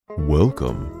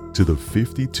Welcome to the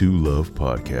 52 Love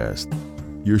Podcast,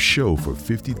 your show for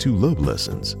 52 love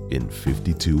lessons in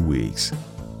 52 weeks.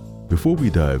 Before we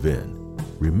dive in,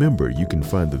 remember you can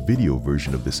find the video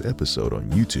version of this episode on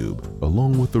YouTube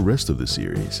along with the rest of the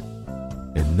series.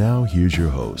 And now here's your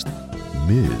host,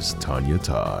 Ms. Tanya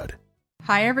Todd.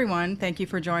 Hi, everyone. Thank you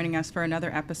for joining us for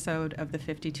another episode of the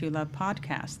 52 Love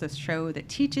Podcast, the show that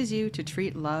teaches you to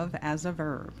treat love as a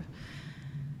verb.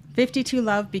 52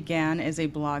 Love began as a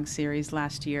blog series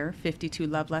last year, 52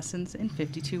 Love Lessons in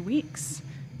 52 Weeks.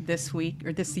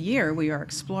 This year, we are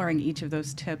exploring each of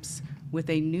those tips with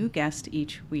a new guest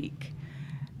each week.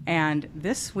 And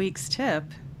this week's tip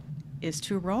is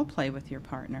to role play with your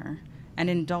partner and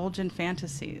indulge in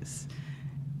fantasies.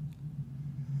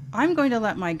 I'm going to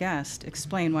let my guest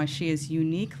explain why she is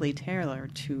uniquely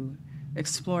tailored to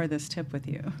explore this tip with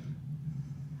you.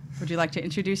 Would you like to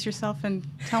introduce yourself and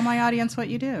tell my audience what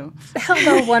you do?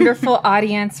 Hello, wonderful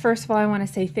audience. First of all, I want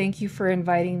to say thank you for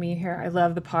inviting me here. I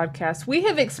love the podcast. We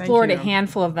have explored a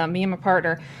handful of them, me and my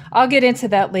partner. I'll get into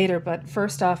that later, but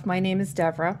first off, my name is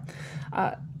Deborah.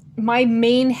 My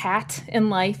main hat in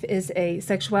life is a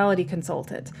sexuality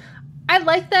consultant. I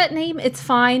like that name, it's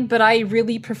fine, but I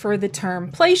really prefer the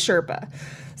term play Sherpa.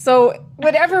 So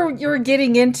whatever you're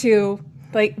getting into,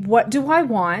 like, what do I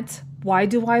want? Why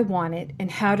do I want it? And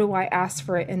how do I ask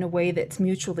for it in a way that's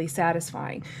mutually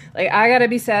satisfying? Like, I got to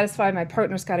be satisfied. My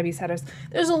partner's got to be satisfied.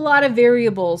 There's a lot of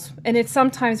variables, and it's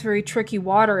sometimes very tricky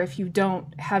water if you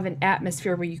don't have an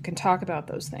atmosphere where you can talk about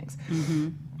those things. Mm-hmm.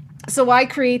 So I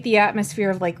create the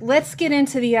atmosphere of, like, let's get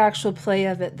into the actual play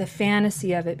of it, the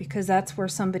fantasy of it, because that's where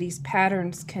somebody's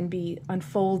patterns can be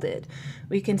unfolded.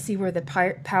 We can see where the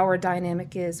power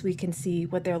dynamic is. We can see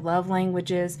what their love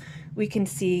language is. We can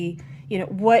see,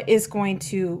 what is going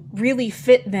to really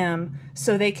fit them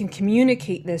so they can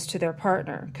communicate this to their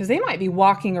partner. Because they might be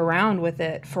walking around with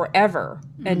it forever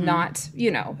and not,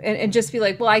 and just be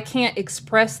like, well, I can't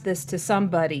express this to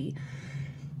somebody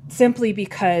simply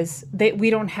because we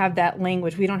don't have that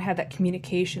language. We don't have that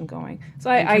communication going. So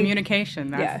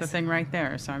communication, that's the thing right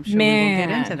there. So I'm sure we will get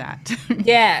into that.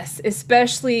 Yes,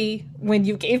 especially when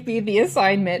you gave me the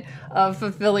assignment of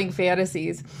fulfilling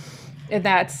fantasies. And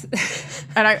that's...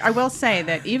 And I will say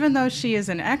that even though she is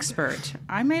an expert,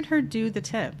 I made her do the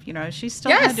tip. She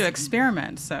still had to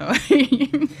experiment. So,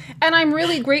 and I'm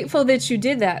really grateful that you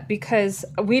did that, because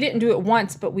we didn't do it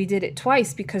once, but we did it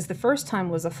twice, because the first time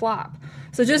was a flop.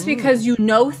 So just because you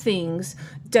know things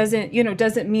doesn't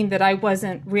mean that I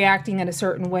wasn't reacting in a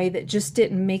certain way that just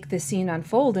didn't make the scene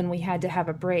unfold, and we had to have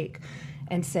a break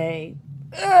and say,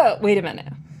 wait a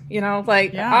minute.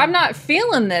 I'm not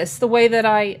feeling this the way that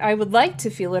I would like to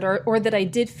feel it, or that I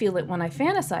did feel it when I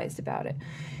fantasized about it.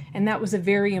 And that was a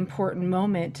very important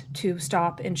moment to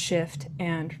stop and shift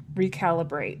and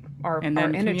recalibrate our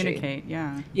energy. Communicate,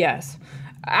 yeah. Yes,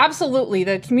 absolutely.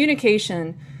 The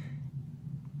communication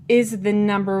is the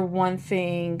number one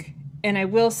thing. And I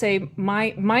will say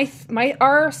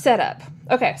our setup.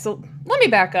 Okay, so let me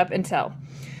back up and tell.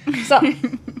 So...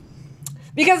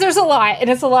 Because there's a lot, and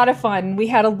it's a lot of fun. We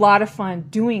had a lot of fun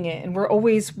doing it, and we're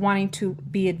always wanting to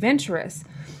be adventurous.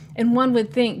 And one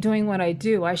would think, doing what I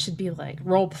do, I should be like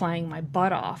role-playing my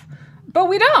butt off. But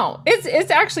we don't.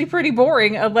 It's actually pretty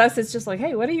boring, unless it's just like,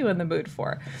 hey, what are you in the mood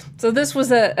for? So this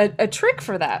was a trick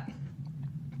for that.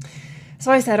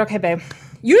 So I said, okay, babe,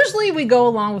 usually we go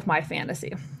along with my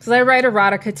fantasy. So I write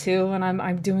erotica too, and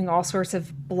I'm doing all sorts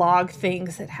of blog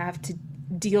things that have to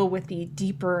deal with the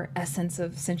deeper essence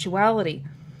of sensuality.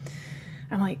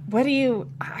 I'm like,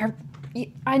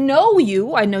 I know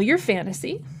your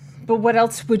fantasy, but what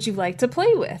else would you like to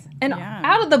play with? And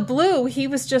out of the blue, he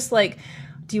was just like,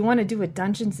 do you want to do a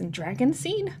Dungeons and Dragons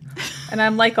scene? And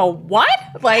I'm like, a what?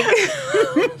 Like,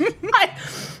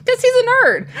 because he's a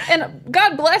nerd. And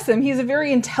God bless him, he's a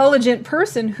very intelligent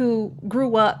person who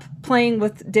grew up playing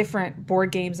with different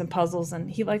board games and puzzles, and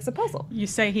he likes a puzzle. You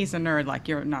say he's a nerd like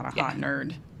you're not a hot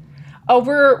nerd. Oh,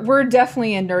 we're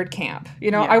definitely in nerd camp.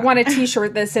 I want a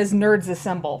t-shirt that says Nerds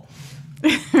Assemble.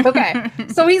 Okay,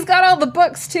 so he's got all the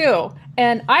books too.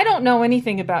 And I don't know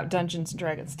anything about Dungeons &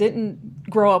 Dragons. Didn't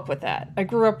grow up with that. I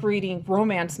grew up reading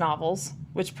romance novels,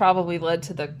 which probably led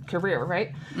to the career,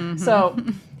 right? Mm-hmm. So,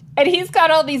 and he's got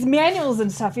all these manuals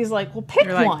and stuff. He's like, well, pick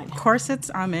one.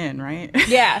 Corsets, I'm in, right?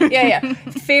 Yeah.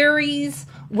 Fairies,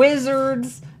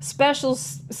 wizards, special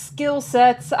skill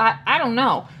sets. I don't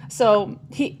know. So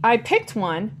I picked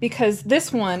one because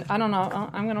this one, I don't know.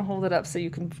 I'm going to hold it up so you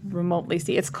can remotely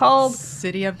see. It's called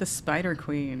City of the Spider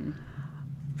Queen.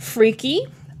 Freaky.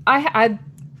 I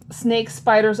snakes,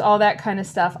 spiders, all that kind of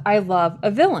stuff. I love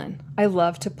a villain. I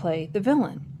love to play the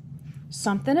villain.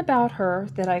 something about her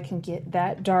that I can get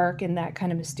that dark and that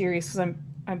kind of mysterious, because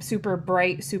I'm super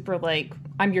bright, super like,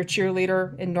 I'm your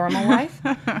cheerleader in normal life.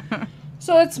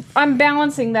 So I'm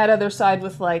balancing that other side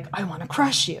with like, I want to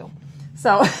crush you.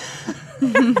 So,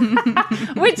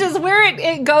 which is where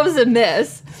it goes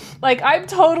amiss. Like, I'm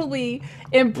totally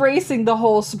embracing the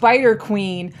whole spider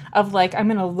queen of like, I'm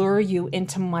going to lure you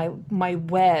into my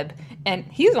web. And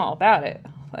he's all about it.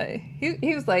 Like,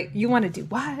 he was like, you want to do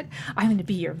what? I'm going to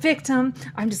be your victim.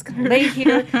 I'm just going to lay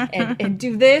here and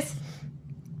do this.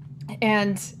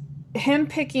 And him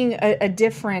picking a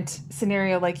different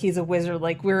scenario, like he's a wizard,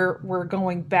 like we're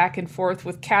going back and forth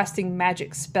with casting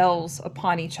magic spells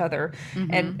upon each other,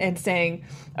 and saying,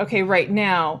 okay, right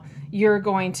now you're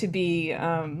going to be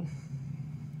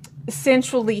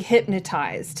sensually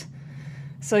hypnotized.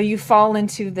 So you fall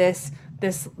into this,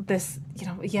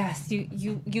 yes,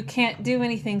 you can't do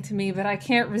anything to me, but I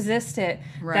can't resist it.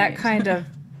 Right.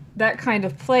 That kind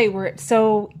of play where it's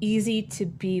so easy to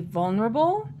be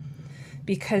vulnerable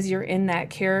because you're in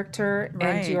that character,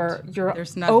 and you're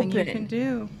there's nothing open. You can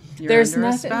do. There's under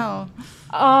nothing. A spell.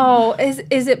 Oh,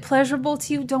 is it pleasurable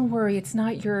to you? Don't worry, it's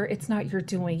not your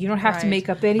doing. You don't have to make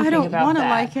up anything about that. I don't want to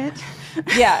like it.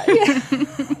 Yeah.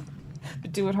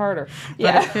 But do it harder.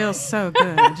 But it feels so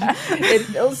good. It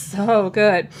feels so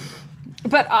good.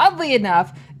 But oddly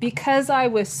enough, because I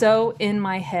was so in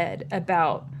my head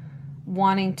about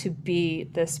wanting to be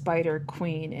the Spider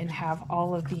Queen and have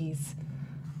all of these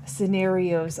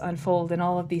scenarios unfold and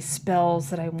all of these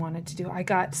spells that I wanted to do, I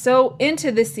got so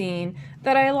into the scene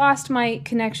that I lost my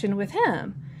connection with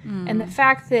him. And the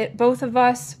fact that both of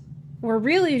us were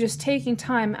really just taking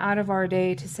time out of our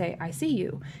day to say, I see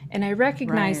you, and I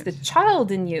recognize the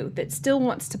child in you that still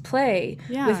wants to play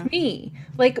with me,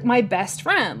 like my best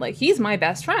friend. Like, he's my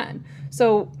best friend.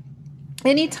 So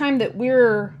anytime that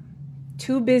we're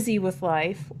too busy with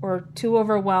life or too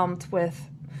overwhelmed with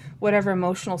whatever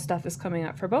emotional stuff is coming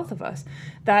up for both of us,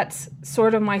 that's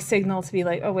sort of my signal to be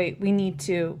like, oh wait, we need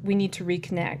to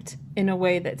reconnect in a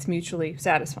way that's mutually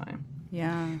satisfying.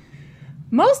 Yeah.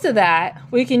 Most of that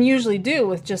we can usually do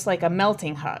with just like a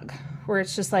melting hug, where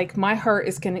it's just like, my heart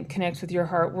is going to connect with your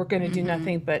heart. We're going to do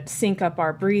nothing but sync up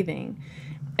our breathing.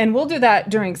 And we'll do that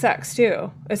during sex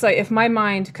too. It's like, if my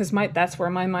mind, because that's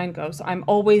where my mind goes. I'm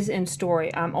always in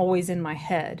story. I'm always in my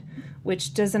head,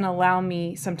 which doesn't allow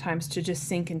me sometimes to just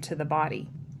sink into the body.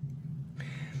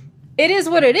 It is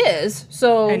what it is.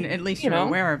 So, and at least you're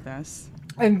aware of this.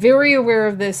 I'm very aware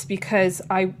of this because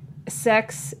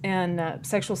sex and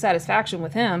sexual satisfaction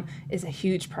with him is a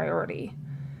huge priority.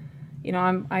 You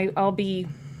know, I'll be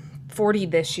 40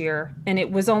 this year, and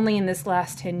it was only in this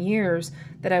last 10 years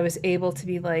that I was able to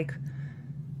be like,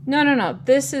 no,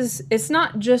 it's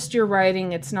not just your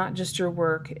writing, it's not just your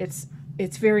work, it's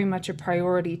very much a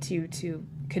priority to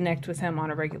connect with him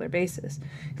on a regular basis.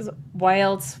 Because why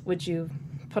else would you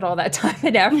put all that time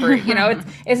and effort? You know,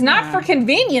 it's not for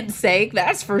convenience sake,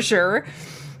 that's for sure.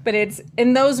 But it's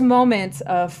in those moments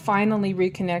of finally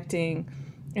reconnecting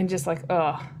and just like,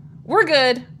 oh, we're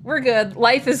good,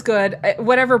 life is good,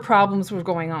 whatever problems were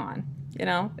going on, you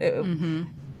know,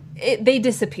 they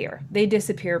disappear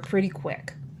pretty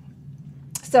quick.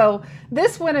 So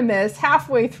this went amiss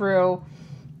halfway through.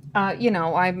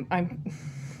 I'm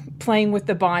playing with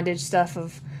the bondage stuff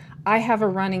of, I have a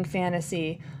running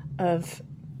fantasy of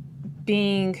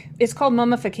being, it's called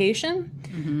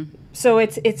mummification. So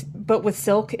it's but with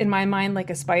silk in my mind, like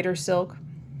a spider silk,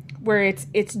 where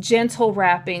it's gentle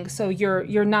wrapping. So you're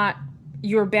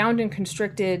bound and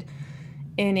constricted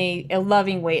in a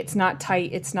loving way. It's not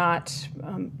tight. It's not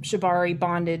shibari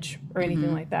bondage or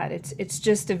anything like that. It's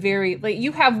just a very, like,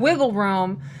 you have wiggle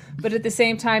room, but at the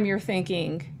same time you're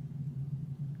thinking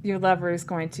your lover is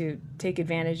going to take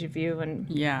advantage of you and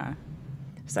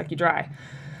suck you dry.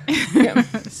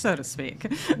 So to speak.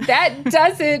 That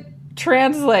doesn't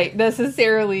translate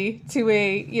necessarily to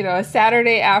a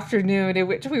Saturday afternoon in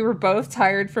which we were both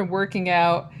tired from working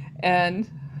out and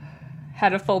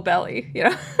had a full belly,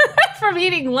 from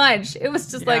eating lunch. It was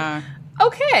just like,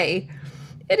 okay,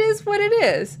 it is what it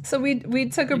is. So we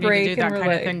took a break. Need to do and that we're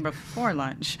kind like, of thing before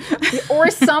lunch,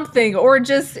 or something, or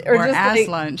just as like,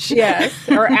 lunch. Yes,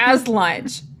 or as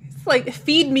lunch. It's like,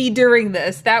 feed me during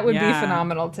this. That would be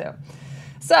phenomenal too.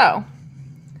 So,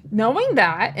 knowing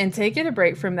that and taking a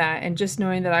break from that and just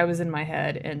knowing that I was in my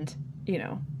head and,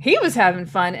 he was having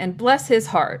fun, and bless his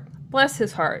heart.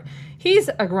 He's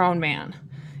a grown man.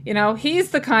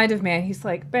 He's the kind of man, he's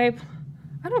like, babe,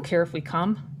 I don't care if we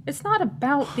come. It's not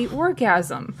about the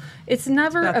orgasm. It's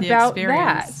never about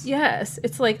that. Yes.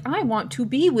 It's like, I want to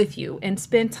be with you and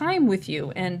spend time with you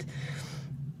and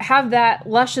have that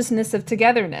lusciousness of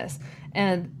togetherness.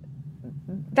 And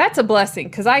that's a blessing,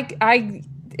 because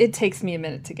it takes me a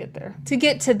minute to get there, to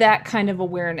get to that kind of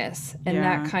awareness and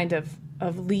that kind of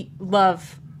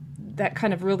love, that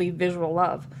kind of really visual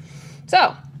love.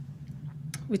 So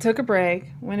we took a break,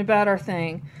 went about our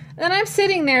thing, and then I'm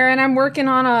sitting there and I'm working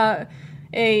on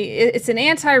it's an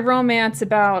anti-romance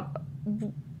about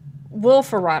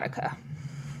wolf erotica.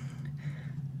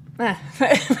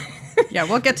 Yeah,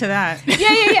 we'll get to that.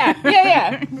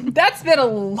 Yeah. That's been a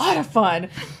lot of fun.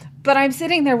 But I'm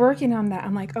sitting there working on that.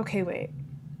 I'm like, okay, wait.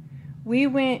 We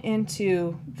went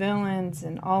into villains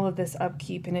and all of this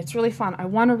upkeep, and it's really fun. I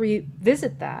want to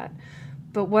revisit that.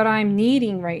 But what I'm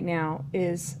needing right now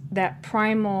is that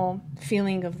primal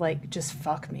feeling of like, just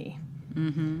fuck me.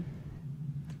 Mm-hmm.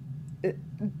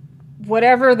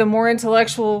 Whatever, the more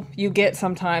intellectual you get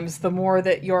sometimes, the more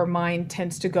that your mind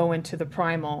tends to go into the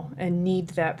primal and need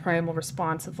that primal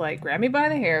response of like, grab me by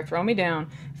the hair, throw me down,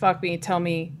 fuck me, tell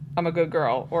me I'm a good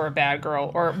girl or a bad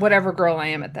girl or whatever girl I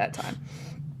am at that time.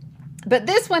 But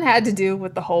this one had to do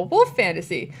with the whole wolf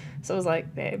fantasy. So I was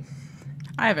like, babe,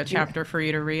 I have a chapter for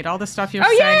you to read. All the stuff you're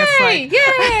saying. Yay! It's like,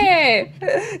 yay!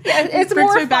 Yeah, it's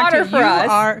more fodder for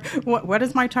us. What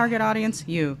is my target audience?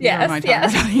 You. Yes, you are my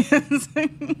target audience.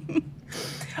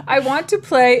 I want to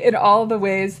play in all the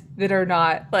ways that are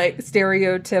not like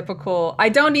stereotypical. I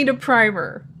don't need a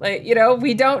primer. Like,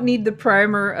 we don't need the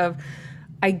primer of,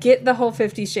 I get the whole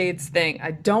 50 Shades thing.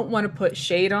 I don't want to put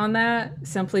shade on that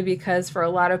simply because for a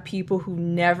lot of people who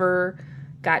never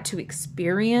got to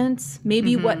experience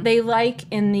maybe what they like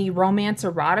in the romance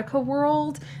erotica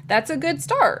world, that's a good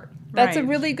start. That's a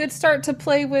really good start to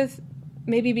play with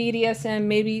maybe BDSM,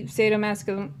 maybe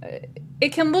sadomasochism.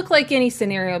 It can look like any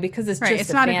scenario because it's just it's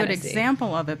a not fantasy. a good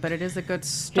example of it, but it is a good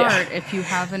start if you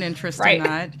have an interest in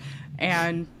that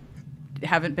and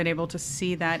haven't been able to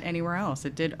see that anywhere else.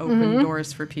 It did open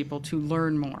doors for people to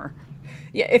learn more.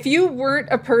 Yeah, if you weren't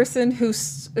a person who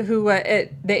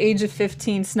at the age of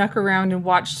 15 snuck around and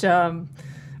watched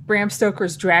Bram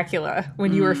Stoker's Dracula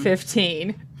when you were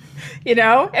 15,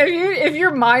 if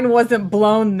your mind wasn't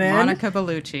blown then, Monica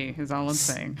Bellucci is all I'm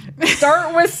saying.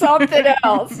 Start with something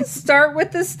else. Start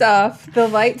with the stuff. The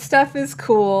light stuff is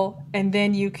cool, and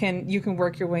then you can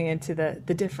work your way into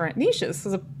the different niches.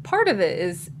 So the part of it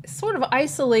is sort of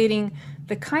isolating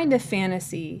the kind of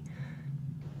fantasy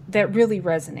that really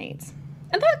resonates.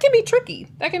 And that can be tricky.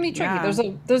 Yeah.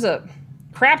 There's a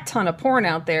crap ton of porn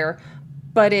out there,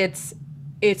 but it's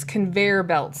conveyor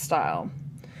belt style.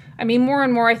 I mean, more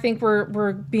and more, I think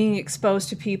we're being exposed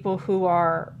to people who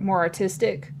are more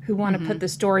artistic, who want to put the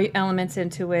story elements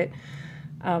into it.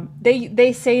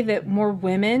 They say that more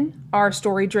women are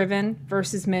story-driven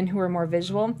versus men who are more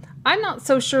visual. I'm not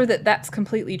so sure that that's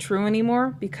completely true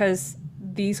anymore because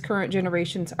these current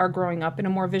generations are growing up in a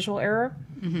more visual era.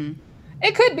 Mm-hmm.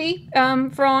 It could be.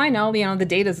 For all I know, the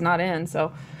data's not in.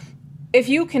 So if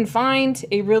you can find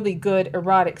a really good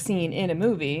erotic scene in a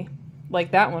movie, like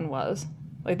that one was,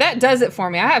 like that does it for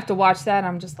me. I have to watch that.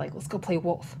 I'm just like, let's go play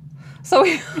wolf. So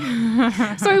we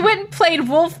went and played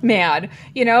Wolfman,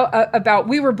 about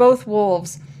we were both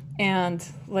wolves. And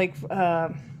like,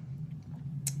 because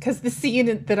the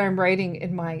scene that I'm writing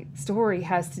in my story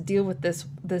has to deal with this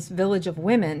village of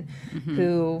women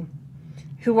who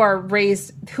were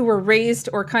raised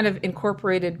or kind of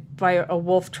incorporated by a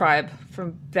wolf tribe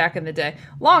from back in the day.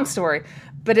 Long story.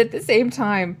 But at the same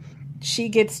time, she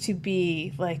gets to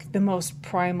be like the most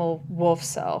primal wolf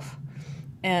self.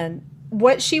 And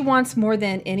what she wants more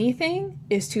than anything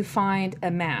is to find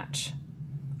a match,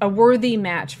 a worthy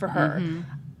match for her.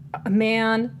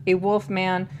 Mm-hmm. A wolf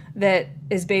man that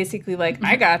is basically like,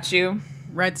 I got you.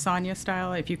 Red Sonja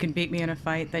style. If you can beat me in a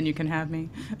fight, then you can have me.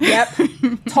 Yep.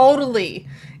 Totally.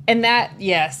 And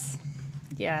yes,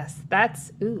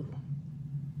 that's,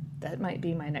 that might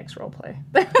be my next role play.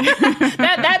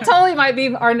 that totally might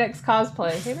be our next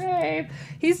cosplay. Hey,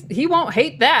 babe. He won't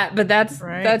hate that, but that's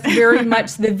very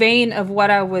much the vein of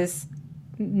what I was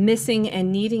missing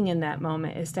and needing in that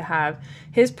moment, is to have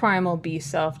his primal beast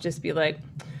self just be like,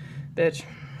 bitch,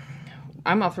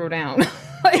 I'm gonna throw down.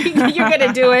 You're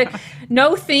gonna do it.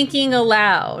 No thinking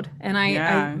aloud. And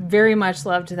I very much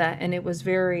loved that. And it was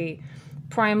very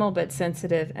primal but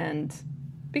sensitive, and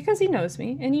because he knows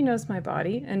me and he knows my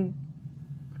body, and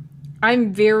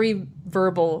I'm very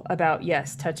verbal about,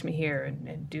 yes, touch me here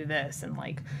and do this, and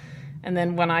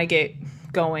then when I get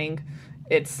going,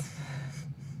 it's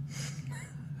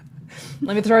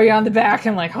let me throw you on the back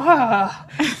and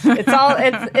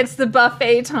it's the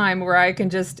buffet time where I can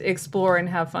just explore and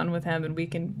have fun with him, and we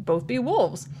can both be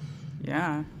wolves.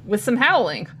 Yeah. With some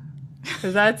howling.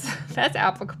 Because that's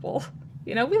applicable.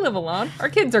 We live alone. Our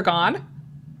kids are gone.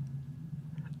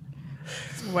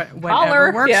 Whatever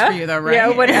Holler. works for you, though, right? Yeah,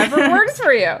 whatever works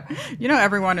for you. You know,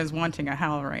 everyone is wanting a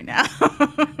howl right now.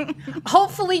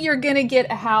 Hopefully you're going to get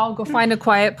a howl, go find a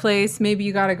quiet place. Maybe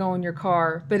you got to go in your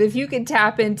car. But if you can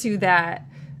tap into that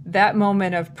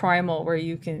moment of primal where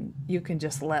you can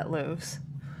just let loose,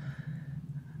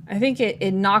 I think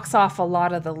it knocks off a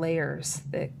lot of the layers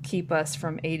that keep us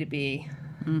from A to B.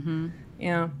 Mm-hmm. You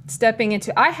know, stepping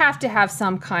into, I have to have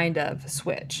some kind of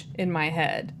switch in my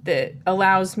head that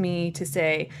allows me to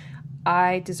say,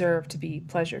 I deserve to be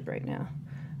pleasured right now.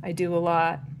 I do a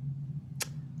lot.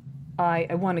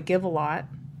 I want to give a lot,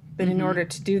 but in order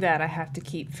to do that, I have to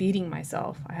keep feeding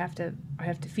myself. I have to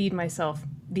feed myself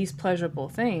these pleasurable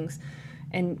things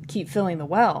and keep filling the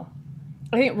well.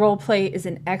 I think role play is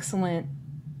an excellent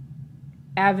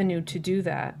avenue to do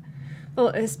that. Well,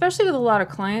 especially with a lot of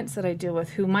clients that I deal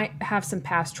with who might have some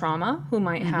past trauma, who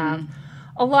might have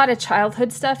a lot of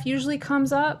childhood stuff usually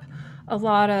comes up, a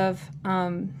lot of,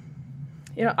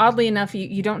 oddly enough,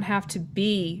 you don't have to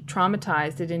be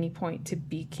traumatized at any point to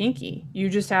be kinky. You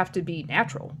just have to be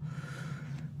natural.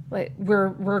 Like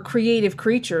we're creative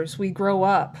creatures. We grow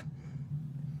up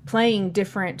playing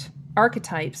different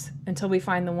archetypes until we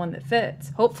find the one that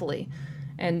fits, hopefully.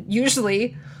 And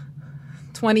usually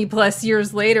 20 plus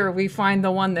years later, we find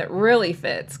the one that really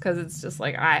fits because it's just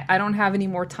like, I don't have any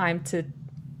more time to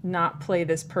not play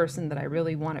this person that I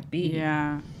really want to be.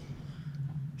 Yeah.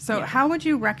 So how would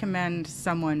you recommend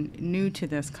someone new to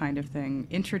this kind of thing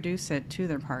introduce it to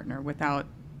their partner without,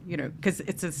 because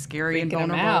it's a scary and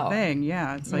vulnerable thing.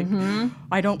 Yeah. It's like,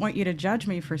 I don't want you to judge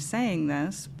me for saying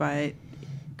this, but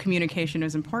communication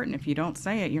is important. If you don't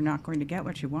say it, you're not going to get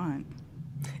what you want.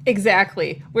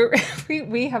 Exactly.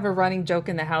 We have a running joke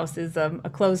in the house is a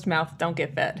closed mouth don't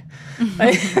get fed.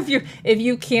 If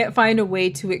you can't find a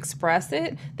way to express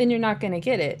it, then you're not going to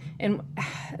get it. And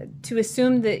to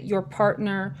assume that your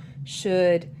partner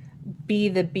should be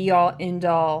the be all end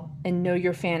all and know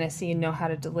your fantasy and know how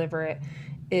to deliver it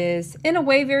is in a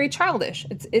way very childish.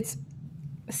 It's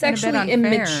sexually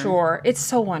immature. It's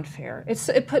so unfair.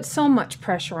 It puts so much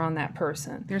pressure on that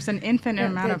person. There's an infinite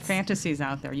amount of fantasies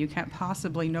out there. You can't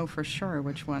possibly know for sure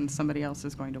which one somebody else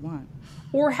is going to want,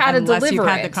 or how to deliver it. Unless you've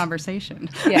had the conversation.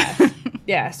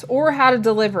 Yes, or how to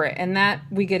deliver it, and that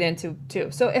we get into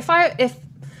too. So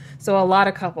so a lot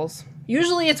of couples,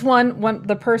 usually it's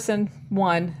the person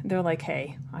they're like,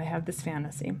 hey, I have this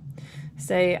fantasy.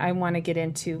 Say I want to get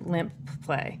into limp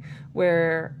play,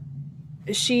 where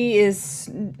she is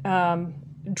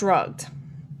drugged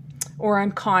or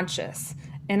unconscious,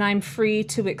 and I'm free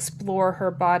to explore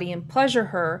her body and pleasure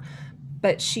her,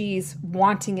 but she's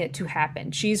wanting it to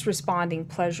happen. She's responding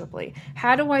pleasurably.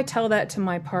 How do I tell that to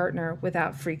my partner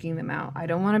without freaking them out? I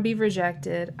don't want to be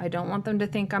rejected. I don't want them to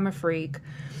think I'm a freak.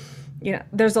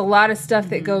 There's a lot of stuff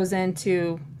that goes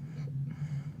into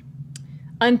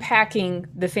unpacking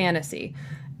the fantasy,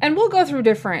 and we'll go through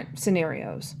different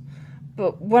scenarios.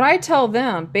 But what I tell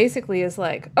them basically is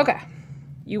like, okay,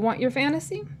 you want your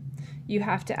fantasy? You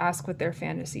have to ask what their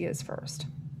fantasy is first.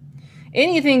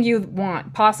 Anything you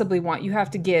possibly want, you have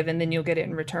to give, and then you'll get it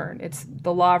in return. It's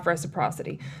the law of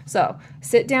reciprocity. So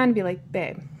sit down and be like,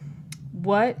 babe,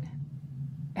 what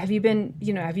have you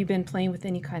been playing with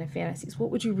any kind of fantasies? What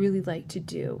would you really like to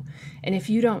do? And if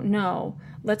you don't know,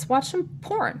 let's watch some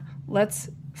porn. Let's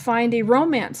find a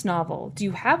romance novel. Do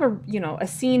you have a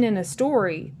scene in a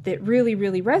story that really,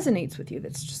 really resonates with you?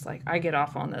 That's just like, I get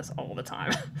off on this all the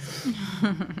time.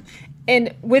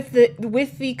 And with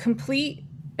the complete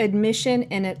admission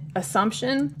and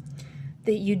assumption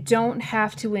that you don't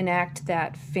have to enact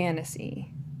that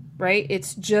fantasy, right?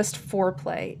 It's just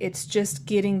foreplay. It's just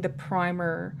getting the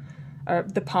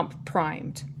pump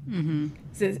primed. Mm-hmm.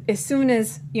 So as soon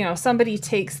as somebody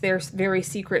takes their very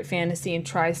secret fantasy and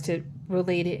tries to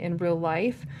relate it in real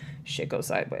life, shit goes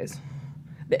sideways.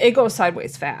 It goes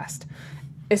sideways fast,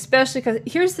 especially because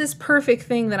here's this perfect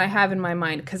thing that I have in my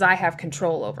mind because I have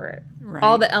control over it. Right.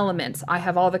 All the elements, I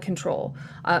have all the control.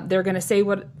 They're going to say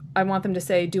what I want them to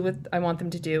say, do what I want them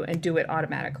to do, and do it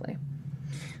automatically.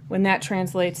 When that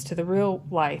translates to the real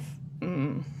life,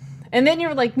 and then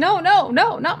you're like, no,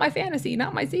 not my fantasy,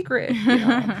 not my secret.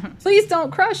 Please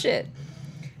don't crush it.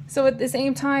 So at the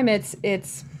same time, it's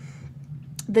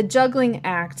the juggling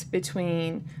act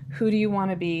between who do you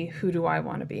want to be, who do I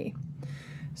want to be.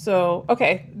 So,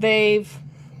 okay, they've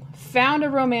found a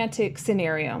romantic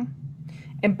scenario,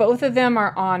 and both of them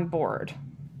are on board.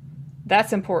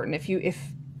 That's important.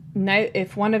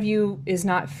 If one of you is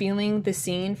not feeling the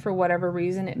scene for whatever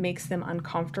reason, it makes them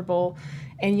uncomfortable,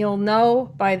 and you'll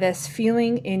know by this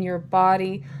feeling in your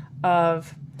body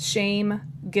of shame,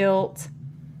 guilt,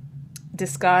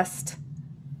 disgust,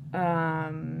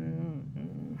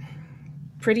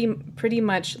 pretty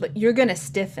much you're going to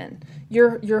stiffen.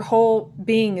 Your whole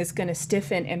being is going to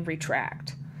stiffen and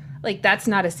retract. Like, that's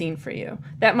not a scene for you.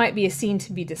 That might be a scene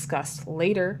to be discussed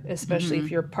later, especially if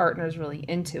your partner's really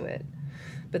into it.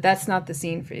 But that's not the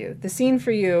scene for you. The scene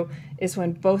for you is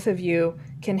when both of you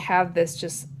can have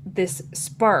this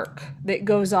spark that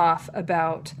goes off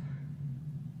about,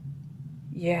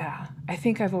 yeah, I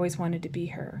think I've always wanted to be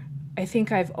her. I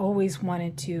think I've always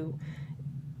wanted to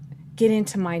get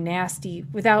into my nasty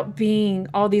without being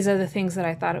all these other things that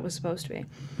I thought it was supposed to be.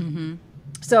 Mm-hmm.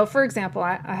 So, for example,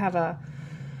 I have a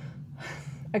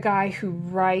guy who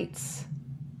writes,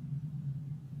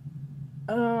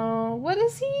 what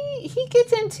is he? He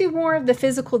gets into more of the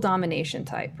physical domination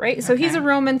type, right? So he's a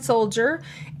Roman soldier,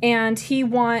 and he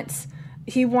wants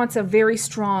a very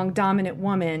strong, dominant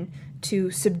woman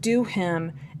to subdue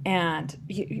him and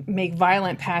make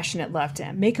violent, passionate love to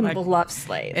him, make him a beloved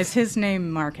slave. Is his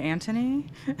name Mark Antony?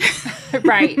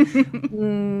 Right.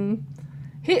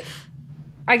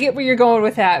 I get where you're going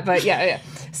with that, but yeah.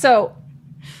 So,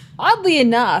 oddly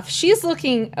enough, she's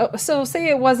looking, so say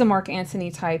it was a Mark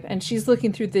Antony type, and she's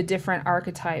looking through the different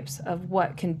archetypes of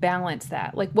what can balance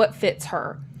that, like what fits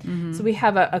her. Mm-hmm. So we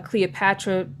have a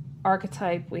Cleopatra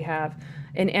archetype, we have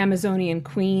an Amazonian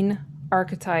queen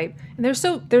archetype, and they're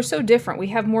so different. We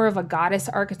have more of a goddess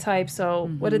archetype, so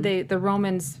what did the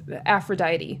Romans,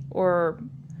 Aphrodite or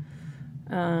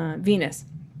Venus.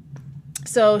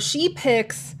 So she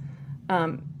picks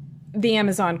the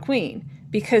Amazon queen,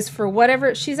 because for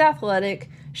whatever, she's athletic,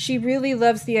 she really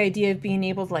loves the idea of being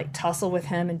able to like tussle with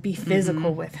him and be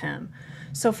physical with him.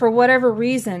 So for whatever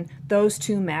reason, those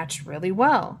two matched really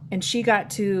well, and she got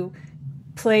to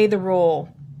play the role.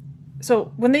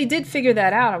 So when they did figure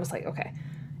that out, I was like, okay,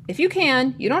 if you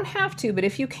can, you don't have to, but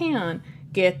if you can,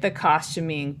 get the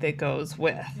costuming that goes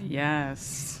with.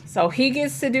 Yes. So he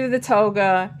gets to do the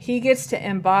toga. He gets to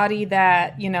embody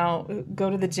that, go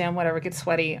to the gym, whatever, get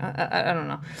sweaty. I don't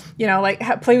know.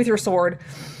 Like play with your sword.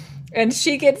 And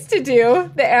she gets to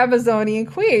do the Amazonian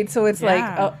queen. So it's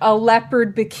like a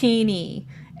leopard bikini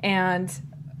and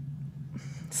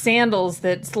sandals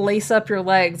that lace up your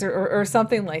legs or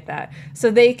something like that.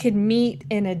 So they could meet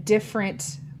in a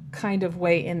different kind of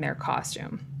way in their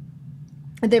costume.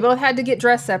 They both had to get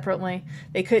dressed separately.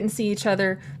 They couldn't see each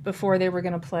other before they were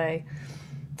going to play.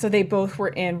 So they both were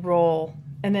in role.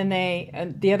 And then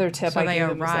the other tip I gave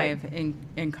them was arrive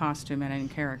in costume and in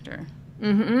character.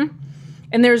 Mm-hmm.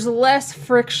 And there's less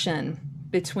friction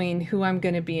between who I'm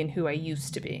going to be and who I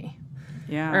used to be.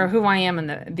 Yeah. Or who I am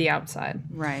on the outside.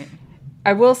 Right.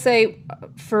 I will say,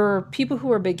 for people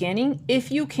who are beginning,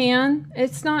 if you can,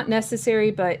 it's not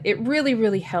necessary, but it really,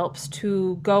 really helps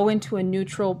to go into a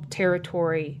neutral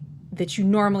territory that you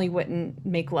normally wouldn't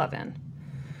make love in.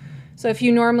 So if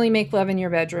you normally make love in your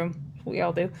bedroom, we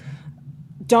all do,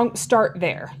 don't start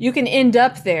there. You can end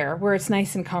up there where it's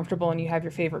nice and comfortable and you have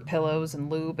your favorite pillows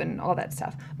and lube and all that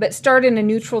stuff. But start in a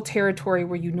neutral territory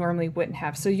where you normally wouldn't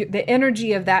have. So the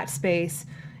energy of that space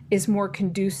is more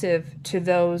conducive to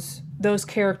those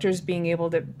characters being able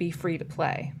to be free to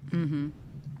play. Mm-hmm.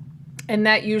 And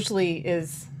that usually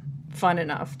is fun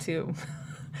enough to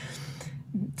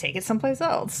take it someplace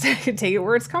else, take it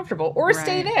where it's comfortable, or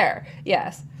stay there.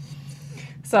 Yes.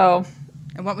 So.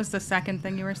 And what was the second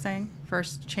thing you were saying?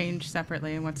 First, change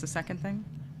separately, and what's the second thing?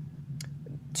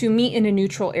 To meet in a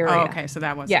neutral area. Oh, okay, so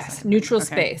that was yes, neutral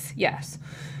space. Yes.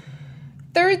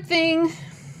 Third thing,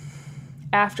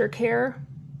 aftercare.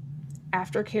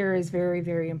 Aftercare is very,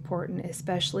 very important,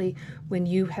 especially when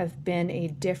you have been a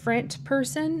different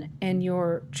person and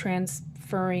you're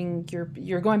transferring,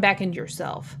 you're going back into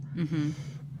yourself. Mm-hmm.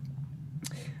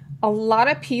 A lot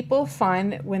of people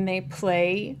find that when they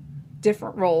play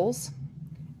different roles,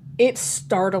 it's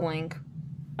startling.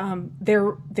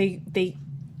 They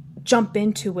jump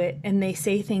into it and they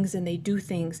say things and they do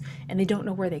things and they don't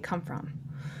know where they come from.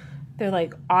 They're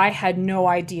like, I had no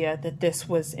idea that this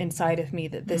was inside of me,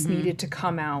 that this needed to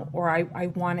come out, or I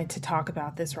wanted to talk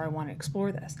about this, or I want to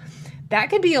explore this.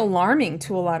 That could be alarming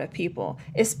to a lot of people,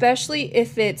 especially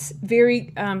if it's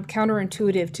very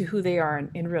counterintuitive to who they are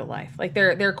in real life. Like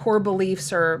their core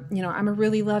beliefs are, I'm a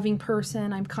really loving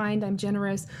person, I'm kind, I'm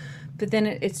generous. But then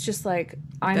it's just like,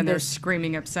 they're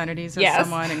screaming obscenities at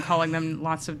someone and calling them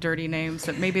lots of dirty names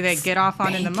that maybe they get off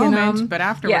on in the moment, but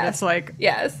afterward it's like,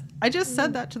 I just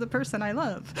said that to the person I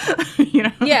love.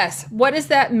 Yes. What does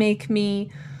that make me?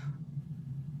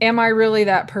 Am I really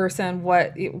that person?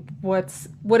 What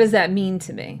does that mean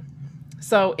to me?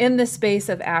 So in the space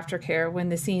of aftercare, when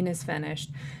the scene is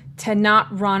finished, to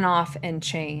not run off and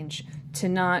change, to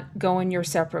not go in your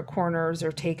separate corners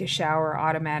or take a shower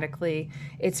automatically.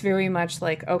 It's very much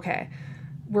like, okay,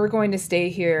 we're going to stay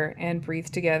here and breathe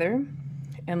together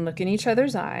and look in each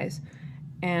other's eyes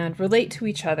and relate to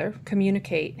each other,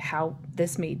 communicate how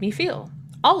this made me feel.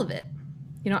 All of it.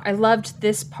 You know, I loved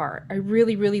this part. I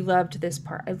really, really loved this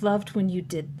part. I loved when you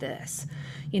did this.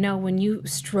 You know, when you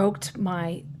stroked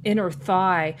my inner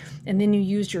thigh and then you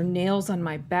used your nails on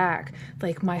my back,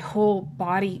 like my whole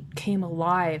body came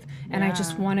alive and I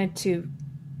just wanted to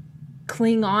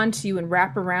cling on to you and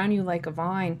wrap around you like a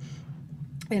vine.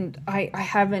 And I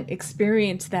haven't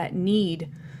experienced that need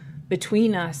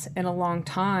between us in a long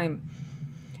time,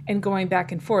 and going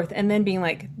back and forth and then being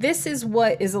like, this is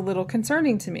what is a little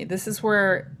concerning to me. This is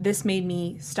where this made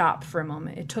me stop for a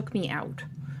moment. It took me out.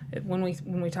 When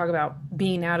we talk about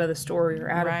being out of the story or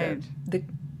out of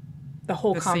the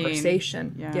whole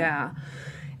conversation. Yeah.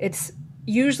 It's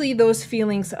usually those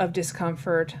feelings of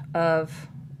discomfort of,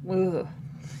 ugh,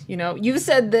 you know, you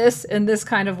said this in this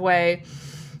kind of way,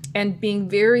 and being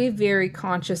very, very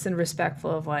conscious and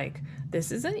respectful of like,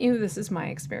 this isn't you, this is my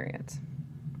experience.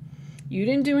 You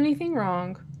didn't do anything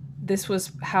wrong. This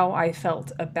was how I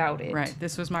felt about it. Right.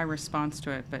 This was my response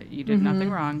to it, but you did nothing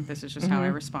wrong. This is just how I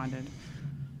responded.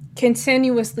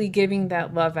 Continuously giving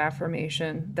that love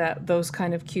affirmation, that those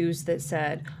kind of cues that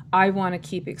said, I want to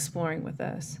keep exploring with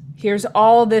this. Here's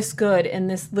all this good and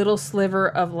this little sliver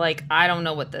of like, I don't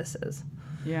know what this is.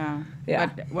 Yeah.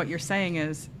 But what you're saying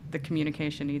is the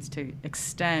communication needs to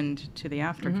extend to the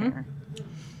aftercare.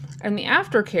 And the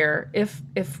aftercare, if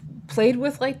played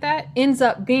with like that, ends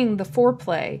up being the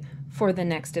foreplay for the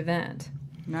next event.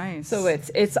 Nice. So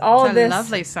it's all it's this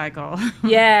lovely cycle.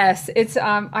 Yes, it's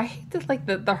I hate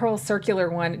the whole circular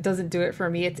one. It doesn't do it for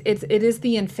me. It is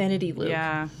the infinity loop.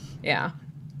 Yeah.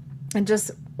 And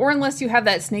just, or unless you have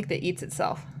that snake that eats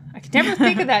itself. I can never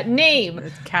think of that name.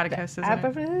 It's Catechus, isn't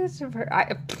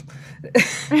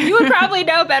it? You would probably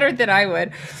know better than I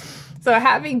would. So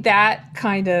having that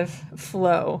kind of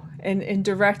flow and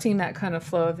directing that kind of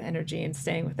flow of energy and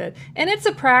staying with it. And it's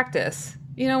a practice.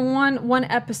 You know, one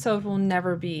episode will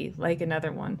never be like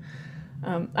another one.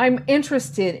 I'm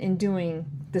interested in doing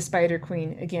the Spider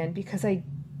Queen again because I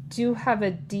do have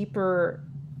a deeper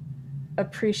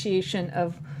appreciation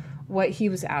of what he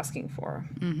was asking for.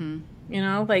 You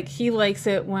know, like he likes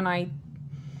it when I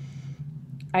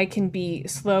can be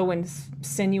slow and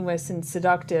sinuous and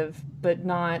seductive, but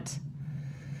not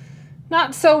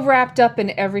so wrapped up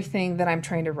in everything that I'm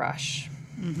trying to rush.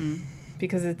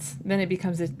 Because then it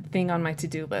becomes a thing on my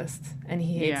to-do list, and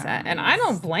he hates that. And I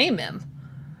don't blame him.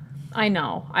 I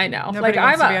know. Nobody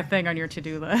wants to be a thing on your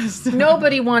to-do list.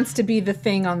 Nobody wants to be the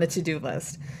thing on the to-do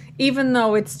list. Even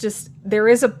though it's just, there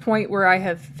is a point where I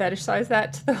have fetishized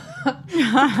that to the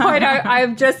point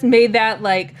I've just made that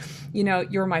like, you know,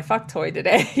 you're my fuck toy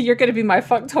today. You're going to be my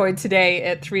fuck toy today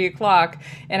at 3:00,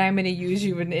 and I'm going to use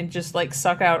you and just like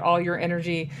suck out all your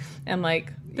energy and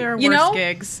like, there are worse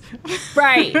gigs.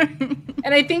 Right.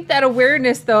 And I think that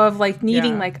awareness though of like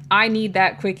needing like, I need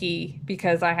that quickie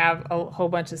because I have a whole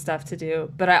bunch of stuff to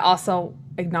do, but I also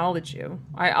acknowledge you.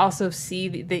 I also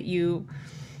see that you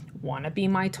want to be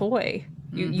my toy.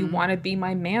 You want to be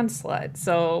my man slut.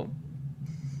 So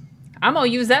I'm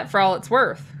going to use that for all it's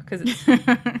worth because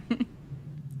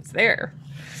it's there.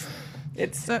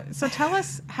 So tell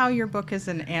us how your book is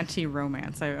an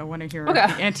anti-romance. I want to hear the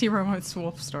anti-romance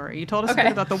wolf story. You told us a bit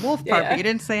about the wolf part, but you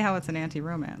didn't say how it's an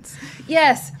anti-romance.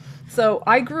 Yes. So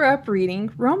I grew up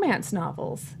reading romance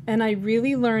novels, and I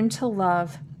really learned to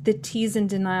love the tease and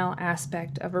denial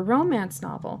aspect of a romance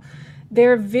novel.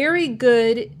 They're very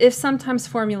good, if sometimes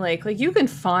formulaic. Like you can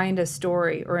find a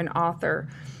story or an author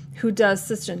who does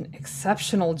such an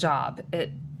exceptional job at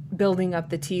building up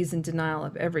the tease and denial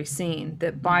of every scene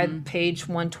that by page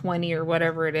 120 or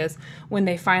whatever it is, when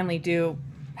they finally do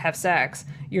have sex,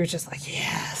 you're just like,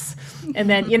 yes. And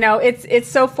then, you know, it's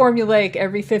so formulaic.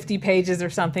 Every 50 pages or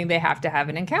something, they have to have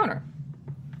an encounter.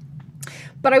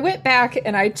 But I went back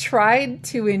and I tried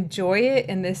to enjoy it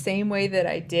in the same way that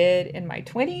I did in my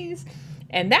 20s,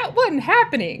 and that wasn't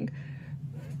happening.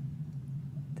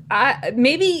 I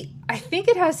think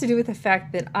it has to do with the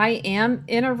fact that I am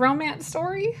in a romance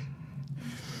story.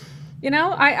 You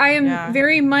know, I am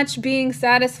very much being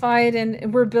satisfied,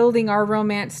 and we're building our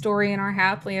romance story and our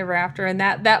happily ever after. And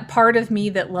that part of me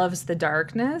that loves the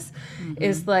darkness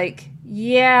is like,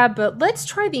 yeah, but let's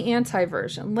try the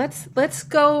anti-version. Let's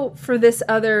go for this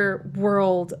other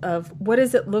world of what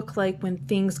does it look like when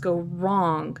things go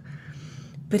wrong,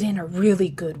 but in a really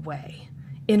good way,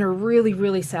 in a really,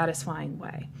 really satisfying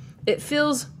way. It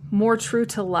feels more true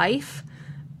to life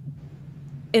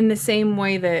in the same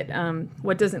way that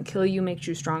what doesn't kill you makes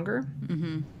you stronger.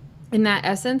 In that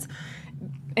essence,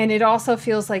 And it also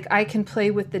feels like I can play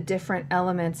with the different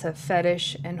elements of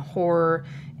fetish and horror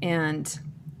and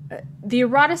the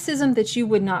eroticism that you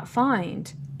would not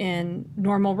find in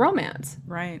normal romance.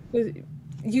 Right.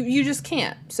 You just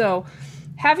can't. So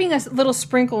having a little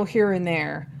sprinkle here and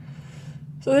there.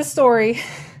 So this story,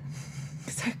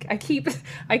 I keep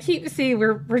seeing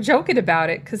we're joking about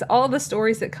it because all the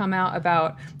stories that come out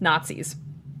about Nazis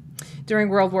during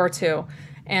World War II,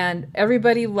 and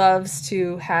everybody loves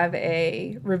to have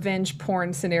a revenge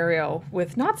porn scenario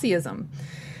with Nazism.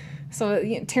 So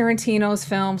Tarantino's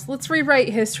films, let's rewrite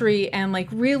history and like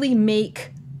really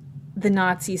make the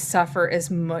Nazis suffer as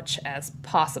much as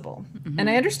possible. Mm-hmm. And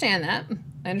I understand that.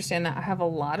 I have a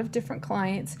lot of different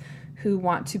clients who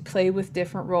want to play with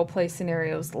different role play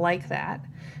scenarios like that.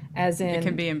 As in, it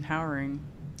can be empowering.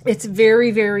 It's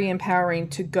very, very empowering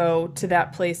to go to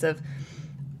that place of,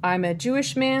 I'm a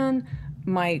Jewish man.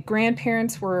 My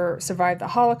grandparents survived the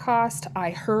Holocaust.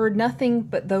 I heard nothing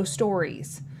but those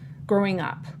stories growing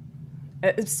up.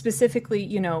 Specifically,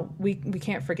 we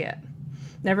can't forget.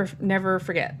 Never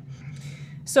forget.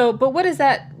 So, but what is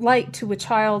that like to a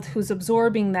child who's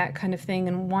absorbing that kind of thing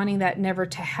and wanting that never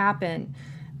to happen,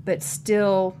 but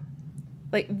still,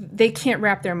 like, they can't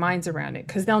wrap their minds around it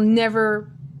because they'll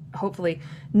hopefully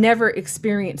never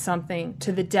experience something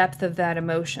to the depth of that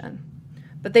emotion.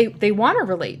 But they want to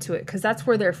relate to it because that's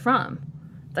where they're from.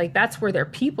 Like, that's where their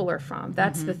people are from.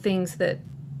 That's the things that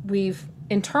we've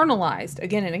internalized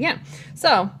again and again.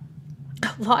 So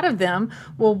a lot of them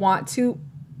will want to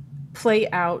play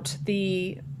out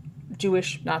the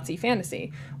Jewish Nazi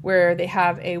fantasy where they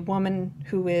have a woman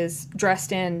who is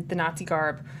dressed in the Nazi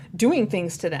garb doing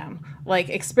things to them, like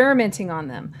experimenting on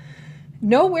them.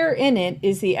 Nowhere in it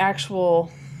is the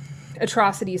actual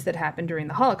atrocities that happened during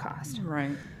the Holocaust.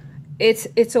 Right.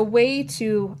 It's a way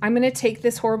to, I'm going to take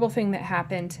this horrible thing that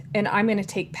happened and I'm going to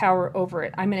take power over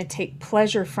it. I'm going to take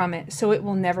pleasure from it so it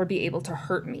will never be able to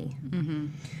hurt me. Mm-hmm.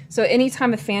 So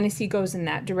anytime a fantasy goes in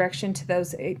that direction to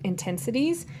those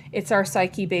intensities, it's our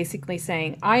psyche basically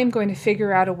saying, I am going to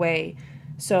figure out a way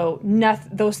so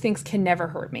those things can never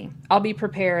hurt me. I'll be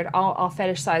prepared. I'll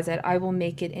fetishize it. I will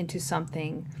make it into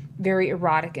something very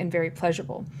erotic and very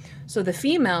pleasurable. So the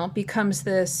female becomes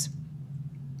this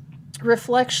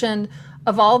reflection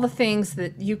of all the things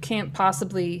that you can't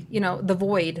possibly, the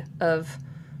void of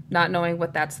not knowing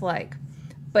what that's like.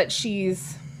 But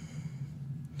she's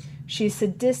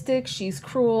sadistic, she's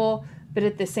cruel, but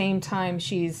at the same time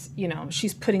she's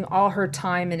putting all her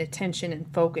time and attention and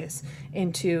focus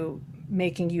into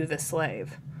making you the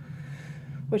slave.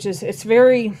 Which is it's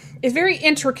very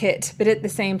intricate, but at the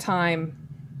same time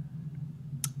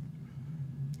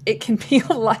it can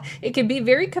be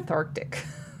very cathartic.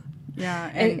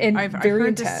 Yeah, and I've heard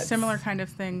intense. This similar kind of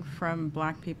thing from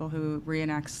Black people who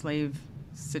reenact slave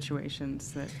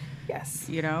situations. That yes,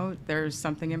 there's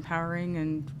something empowering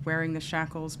in wearing the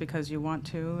shackles because you want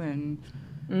to,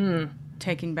 and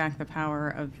taking back the power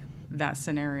of that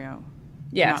scenario.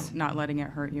 Yes, not letting it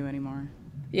hurt you anymore.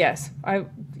 Yes,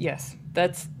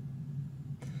 that's.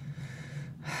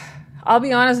 I'll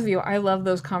be honest with you. I love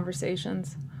those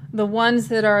conversations. The ones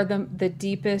that are the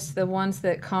deepest, the ones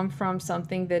that come from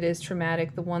something that is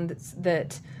traumatic, the one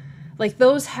that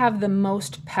those have the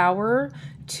most power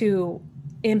to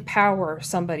empower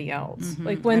somebody else. Mm-hmm.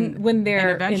 Like when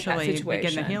they're and eventually in that situation.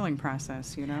 Begin the healing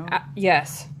process,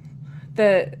 Yes.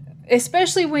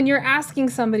 Especially when you're asking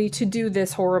somebody to do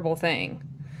this horrible thing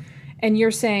and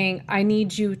you're saying, I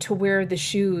need you to wear the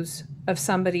shoes of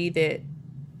somebody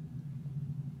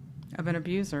of an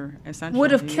abuser, essentially.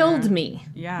 Would have killed me.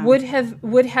 Yeah. Would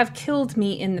have killed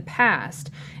me in the past.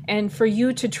 And for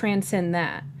you to transcend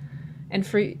that. And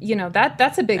for,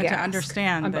 that's a big ask. To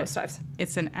understand on that both sides.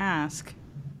 It's an ask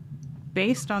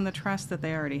based on the trust that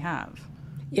they already have.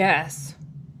 Yes.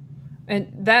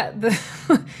 And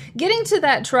getting to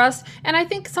that trust, and I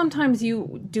think sometimes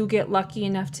you do get lucky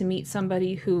enough to meet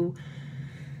somebody who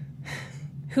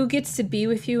gets to be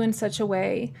with you in such a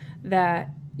way that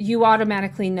you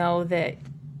automatically know that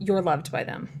you're loved by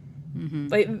them. Mm-hmm.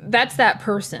 Like that's that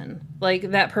person.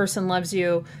 Like that person loves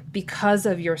you because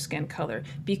of your skin color,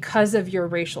 because of your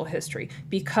racial history,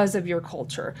 because of your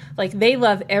culture. Like they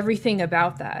love everything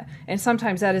about that. And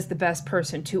sometimes that is the best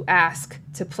person to ask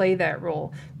to play that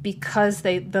role because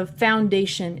the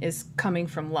foundation is coming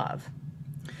from love.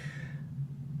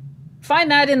 Find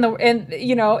that in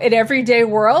everyday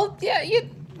world. Yeah.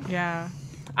 Yeah.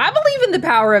 I believe in the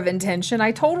power of intention.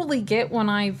 I totally get when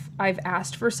I've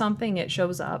asked for something, it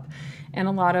shows up. And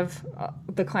a lot of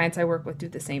the clients I work with do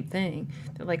the same thing.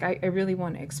 They're like, I really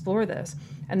want to explore this.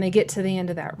 And they get to the end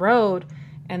of that road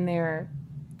and they're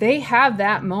they have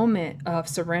that moment of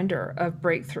surrender, of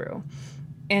breakthrough.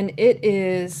 And it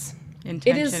is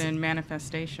intention and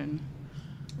manifestation.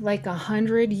 Like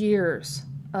 100 years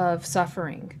of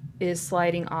suffering is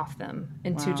sliding off them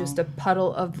into just a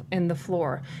puddle in the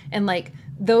floor. And like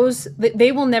those,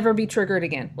 they will never be triggered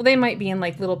again. Well, they might be in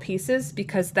like little pieces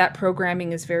because that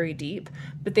programming is very deep,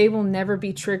 but they will never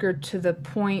be triggered to the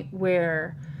point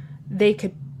where they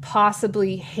could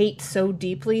possibly hate so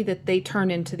deeply that they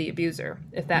turn into the abuser,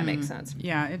 if that makes sense.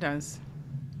 Yeah, it does.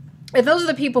 And those are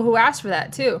the people who ask for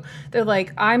that too. They're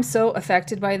like, I'm so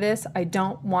affected by this, I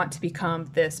don't want to become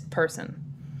this person.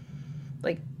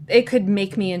 Like, it could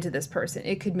make me into this person.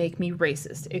 It could make me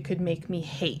racist. It could make me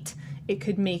hate. It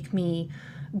could make me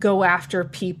go after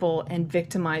people and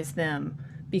victimize them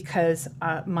because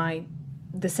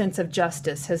the sense of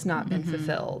justice has not been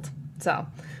fulfilled. So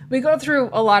we go through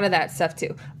a lot of that stuff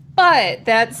too. But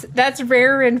that's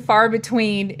rare and far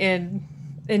between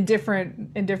in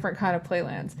different kind of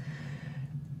playlands.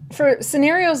 For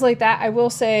scenarios like that, I will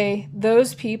say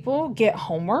those people get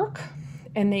homework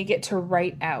and they get to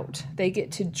write out. They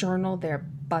get to journal their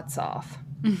butts off.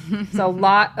 So a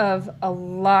lot of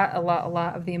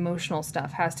the emotional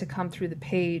stuff has to come through the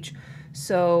page,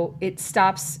 so it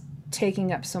stops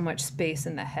taking up so much space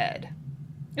in the head.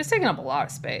 It's taking up a lot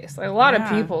of space. Like a lot of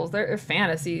people, their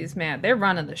fantasies, man, they're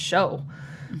running the show.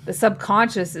 The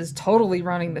subconscious is totally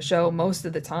running the show most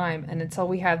of the time. And until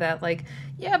we have that, like,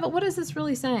 yeah, but what is this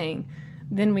really saying?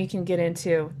 Then we can get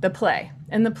into the play.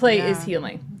 And the play is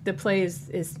healing. The play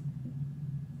is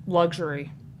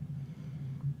luxury.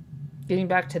 Getting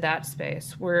back to that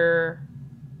space where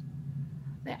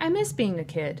I miss being a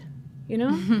kid, you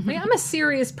know? Like, I'm a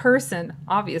serious person,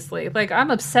 obviously. Like,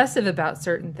 I'm obsessive about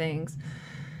certain things.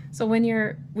 So when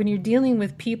you're dealing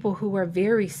with people who are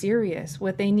very serious,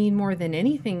 what they need more than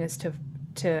anything is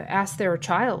to ask their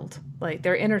child, like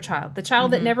their inner child, the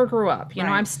child that never grew up. You know,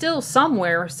 I'm still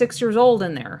somewhere 6 years old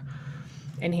in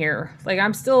here. Like,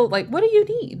 I'm still like, what do you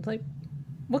need? Like,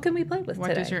 what can we play with today?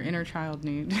 What does your inner child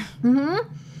need?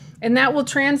 And that will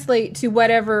translate to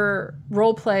whatever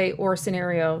role play or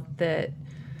scenario that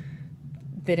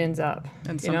ends up.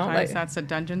 And sometimes that's a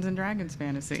Dungeons and Dragons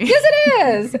fantasy. Yes, it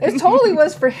is. It totally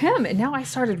was for him. And now I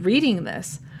started reading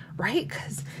this, right?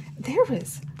 Because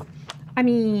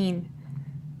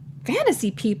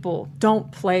fantasy people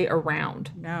don't play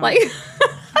around. No. Like,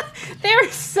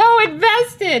 they're so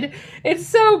invested. It's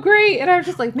so great. And I'm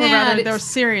just like, man. They're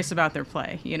serious about their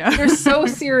play, you know? They're so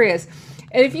serious.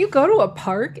 And if you go to a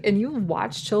park and you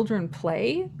watch children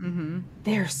play,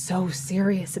 they're so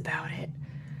serious about it.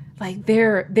 Like,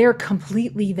 they're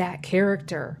completely that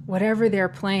character. Whatever they're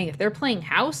playing. If they're playing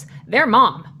house, they're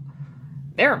mom.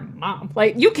 They're mom.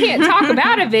 Like, you can't talk them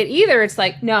out of it either. It's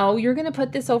like, no, you're going to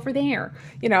put this over there.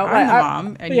 You know, I'm the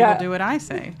mom, and you will do what I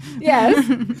say. Yes.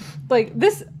 Like,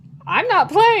 this, I'm not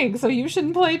playing, so you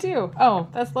shouldn't play too. Oh,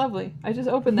 that's lovely. I just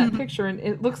opened that picture, and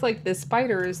it looks like this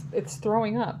spider it's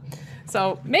throwing up.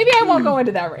 So maybe I won't go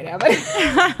into that right now.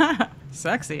 But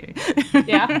sexy.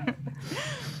 Yeah.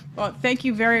 Well, thank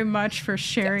you very much for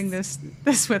sharing this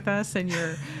with us, and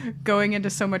you're going into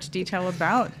so much detail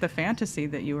about the fantasy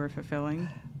that you were fulfilling.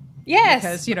 Yes.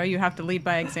 Because, you have to lead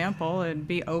by example and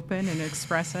be open and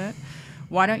express it.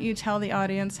 Why don't you tell the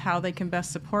audience how they can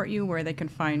best support you, where they can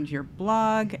find your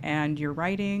blog and your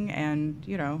writing, and,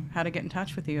 how to get in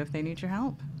touch with you if they need your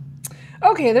help?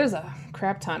 Okay, there's a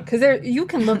crap ton. Because you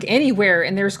can look anywhere,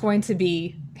 and there's going to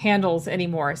be handles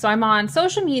anymore. So I'm on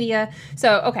social media.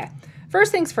 So, okay.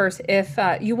 First things first, if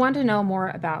you want to know more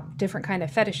about different kind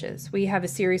of fetishes, we have a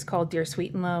series called Dear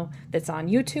Sweet and Low that's on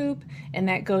YouTube, and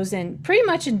that goes in pretty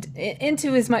much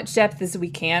into as much depth as we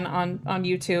can on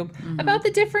YouTube about the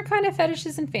different kind of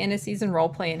fetishes and fantasies and role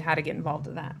play and how to get involved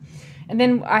with that. And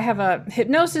then I have a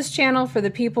hypnosis channel for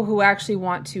the people who actually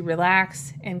want to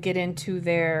relax and get into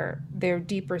their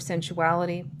deeper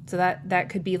sensuality. So that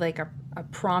could be like a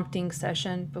prompting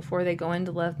session before they go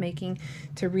into lovemaking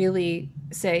to really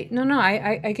say, no,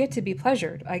 I get to be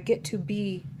pleasured. I get to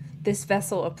be this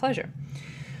vessel of pleasure.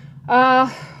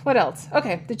 What else?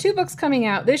 Okay, the 2 books coming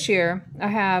out this year, I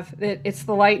have, it's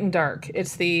The Light and Dark.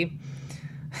 It's the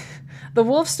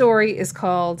wolf story is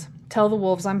called Tell the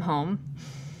Wolves I'm Home.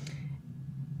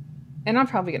 And I'm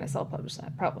probably going to self-publish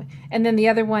that, probably. And then the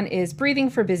other one is Breathing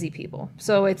for Busy People.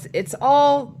 So it's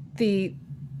all the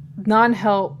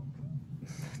non-help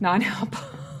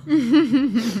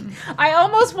I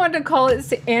almost wanted to call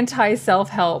it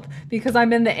anti-self-help because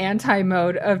I'm in the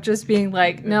anti-mode of just being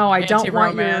like, no, I don't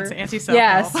want your... Anti-self-help.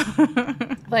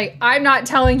 Yes. Like, I'm not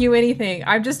telling you anything.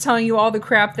 I'm just telling you all the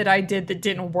crap that I did that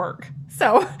didn't work.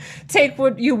 So take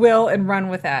what you will and run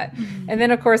with that. Mm-hmm. And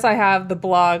then, of course, I have the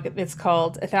blog. It's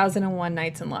called 1001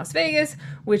 Nights in Las Vegas,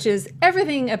 which is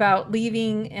everything about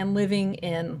leaving and living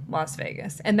in Las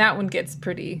Vegas. And that one gets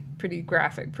pretty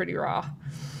graphic, pretty raw.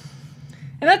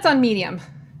 And that's on Medium,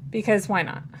 because why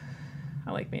not?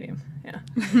 I like Medium, yeah.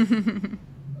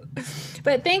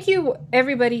 But thank you,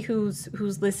 everybody who's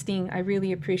listening. I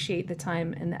really appreciate the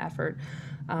time and the effort.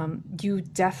 You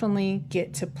definitely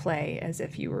get to play as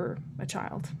if you were a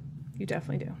child. You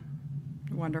definitely do.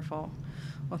 Wonderful.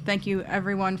 Well, thank you,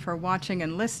 everyone, for watching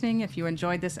and listening. If you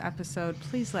enjoyed this episode,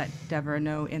 please let Deborah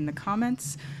know in the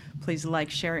comments. Please like,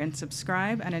 share, and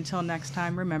subscribe. And until next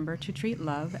time, remember to treat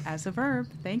love as a verb.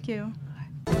 Thank you.